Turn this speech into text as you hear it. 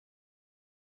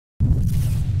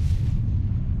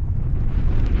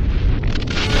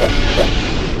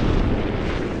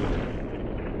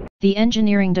The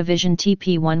Engineering Division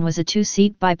TP-1 was a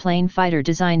two-seat biplane fighter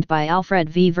designed by Alfred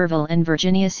V. Verville and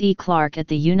Virginia C. Clark at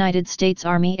the United States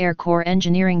Army Air Corps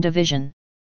Engineering Division.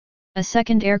 A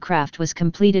second aircraft was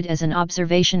completed as an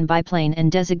observation biplane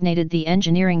and designated the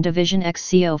Engineering Division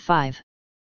XCO-5.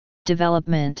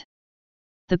 Development.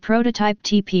 The prototype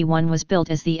TP-1 was built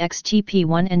as the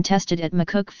XTP-1 and tested at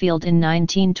McCook Field in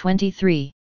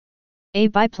 1923. A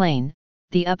biplane,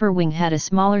 the upper wing had a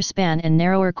smaller span and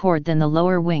narrower chord than the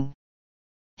lower wing.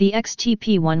 The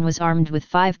XTP-1 was armed with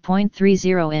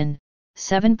 5.30 in,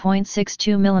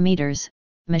 7.62 mm,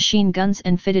 machine guns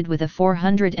and fitted with a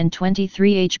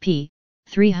 423 HP,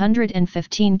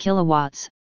 315 kilowatts,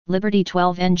 Liberty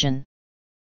 12 engine.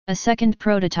 A second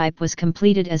prototype was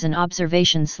completed as an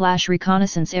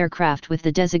observation/reconnaissance aircraft with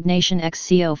the designation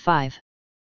XCO-5.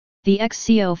 The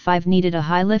XCO-5 needed a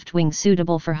high-lift wing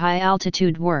suitable for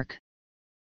high-altitude work.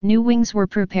 New wings were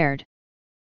prepared.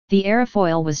 The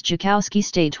airfoil was Joukowsky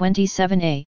Stay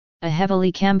 27A, a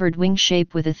heavily cambered wing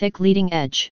shape with a thick leading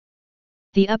edge.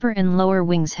 The upper and lower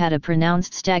wings had a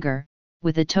pronounced stagger,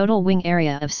 with a total wing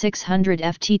area of 600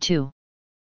 ft2.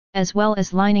 As well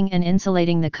as lining and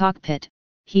insulating the cockpit,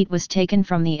 heat was taken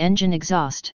from the engine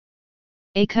exhaust.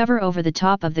 A cover over the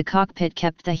top of the cockpit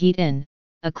kept the heat in.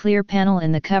 A clear panel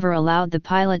in the cover allowed the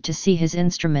pilot to see his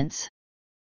instruments.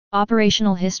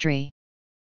 Operational history.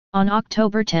 On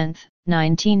October 10,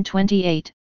 1928,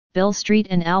 Bill Street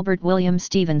and Albert William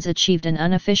Stevens achieved an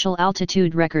unofficial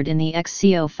altitude record in the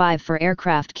XCO-5 for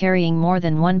aircraft carrying more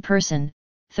than one person,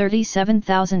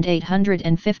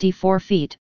 37,854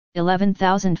 feet,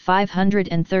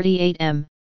 11,538 m,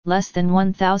 less than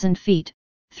 1,000 feet,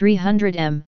 300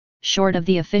 m, short of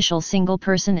the official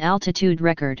single-person altitude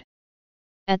record.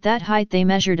 At that height they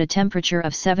measured a temperature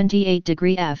of 78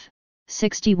 degrees F,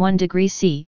 61 degrees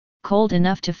C, cold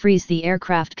enough to freeze the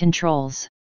aircraft controls.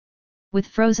 With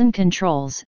frozen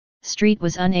controls, Street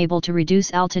was unable to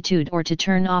reduce altitude or to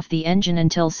turn off the engine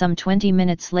until some 20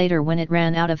 minutes later when it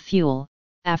ran out of fuel,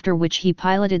 after which he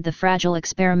piloted the fragile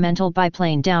experimental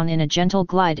biplane down in a gentle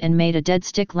glide and made a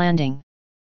dead-stick landing.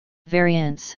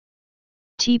 Variants.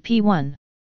 TP-1.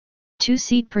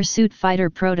 Two-seat pursuit fighter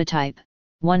prototype,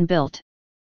 1 built.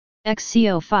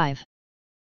 XCO-5.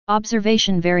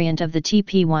 Observation variant of the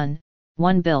TP-1,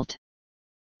 1 built.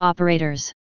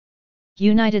 Operators.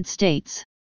 United States.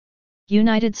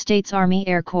 United States Army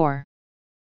Air Corps.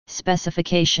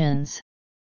 Specifications.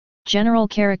 General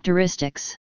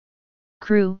characteristics.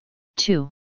 Crew, 2.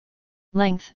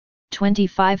 Length,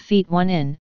 25 feet 1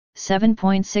 in,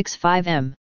 7.65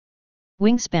 m.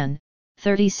 Wingspan,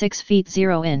 36 feet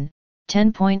 0 in,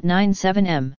 10.97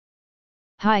 m.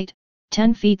 Height,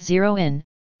 10 feet 0 in,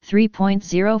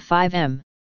 3.05 m.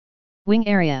 Wing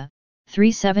area,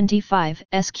 375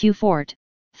 sq fort,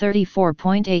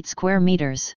 34.8 square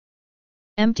meters.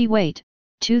 Empty weight,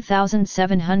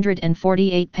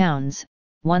 2,748 pounds,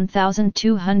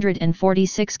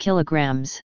 1,246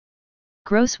 kilograms.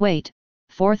 Gross weight,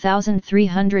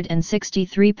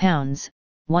 4,363 pounds,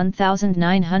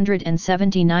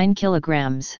 1,979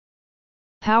 kilograms.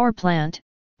 Power plant,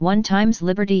 1 times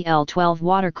Liberty L12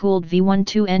 water-cooled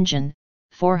V12 engine,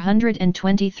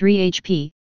 423 HP,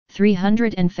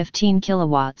 315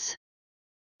 kilowatts.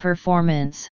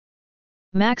 Performance.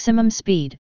 Maximum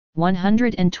speed,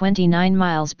 129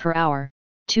 miles per hour,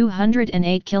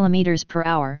 208 kilometers per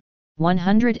hour,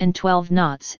 112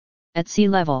 knots, at sea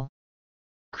level.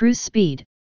 Cruise speed,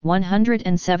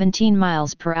 117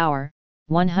 miles per hour,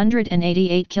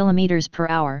 188 kilometers per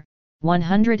hour,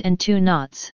 102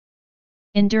 knots.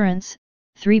 Endurance,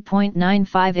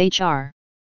 3.95 hr.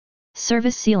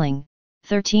 Service ceiling,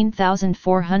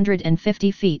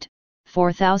 13,450 feet,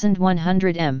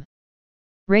 4,100 m.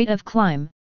 Rate of climb,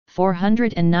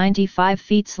 495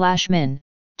 feet/min,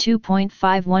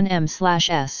 2.51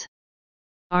 m/s.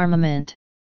 Armament.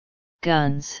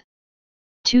 Guns.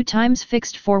 2 times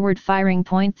fixed forward firing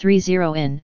 .30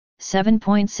 in,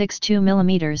 7.62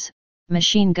 mm,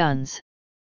 machine guns.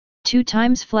 2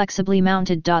 times flexibly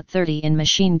mounted .30 in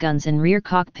machine guns in rear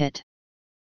cockpit.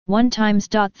 1 times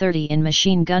 .30 in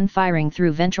machine gun firing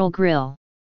through ventral grille.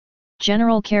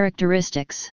 General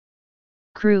characteristics.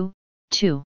 Crew,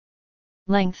 2.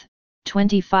 Length,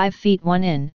 25 feet 1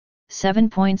 in,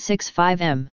 7.65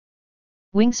 m.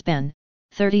 Wingspan,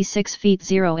 36 feet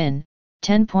 0 in,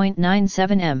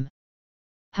 10.97 m.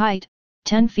 Height,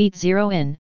 10 feet 0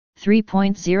 in,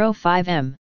 3.05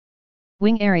 m.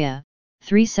 Wing area,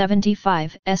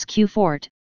 375 sq fort,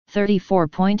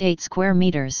 34.8 square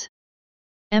meters.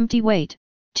 Empty weight,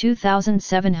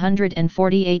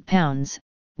 2,748 pounds,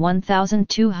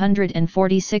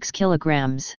 1,246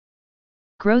 kilograms.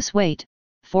 Gross weight,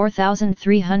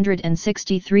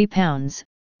 4,363 pounds,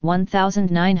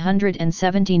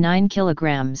 1,979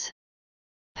 kilograms.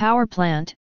 Power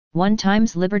plant, 1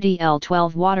 times Liberty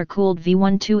L12 water-cooled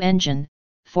V12 engine,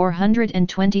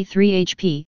 423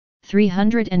 HP,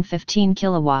 315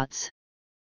 kilowatts.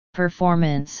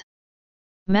 Performance.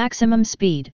 Maximum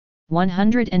speed,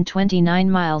 129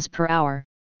 miles per hour,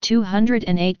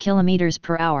 208 kilometers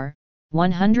per hour,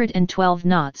 112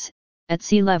 knots, at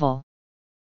sea level.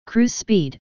 Cruise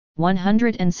speed,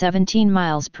 117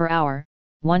 miles per hour,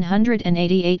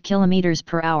 188 kilometers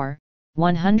per hour,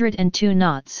 102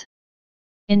 knots.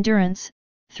 Endurance,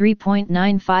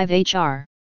 3.95 hr.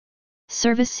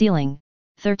 Service ceiling,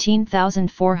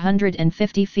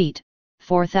 13,450 feet,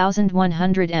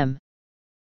 4,100 m.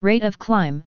 Rate of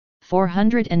climb,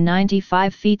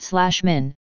 495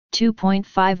 feet/min,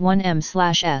 2.51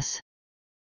 m/s.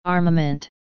 Armament.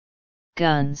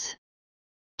 Guns.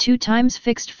 2 times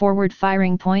fixed forward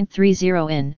firing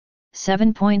 .30 in,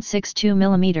 7.62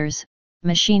 mm,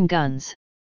 machine guns.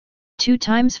 2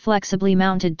 times flexibly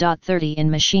mounted .30 in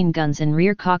machine guns in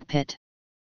rear cockpit.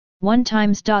 1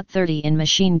 times .30 in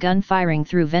machine gun firing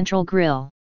through ventral grille.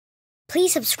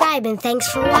 Please subscribe and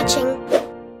thanks for watching.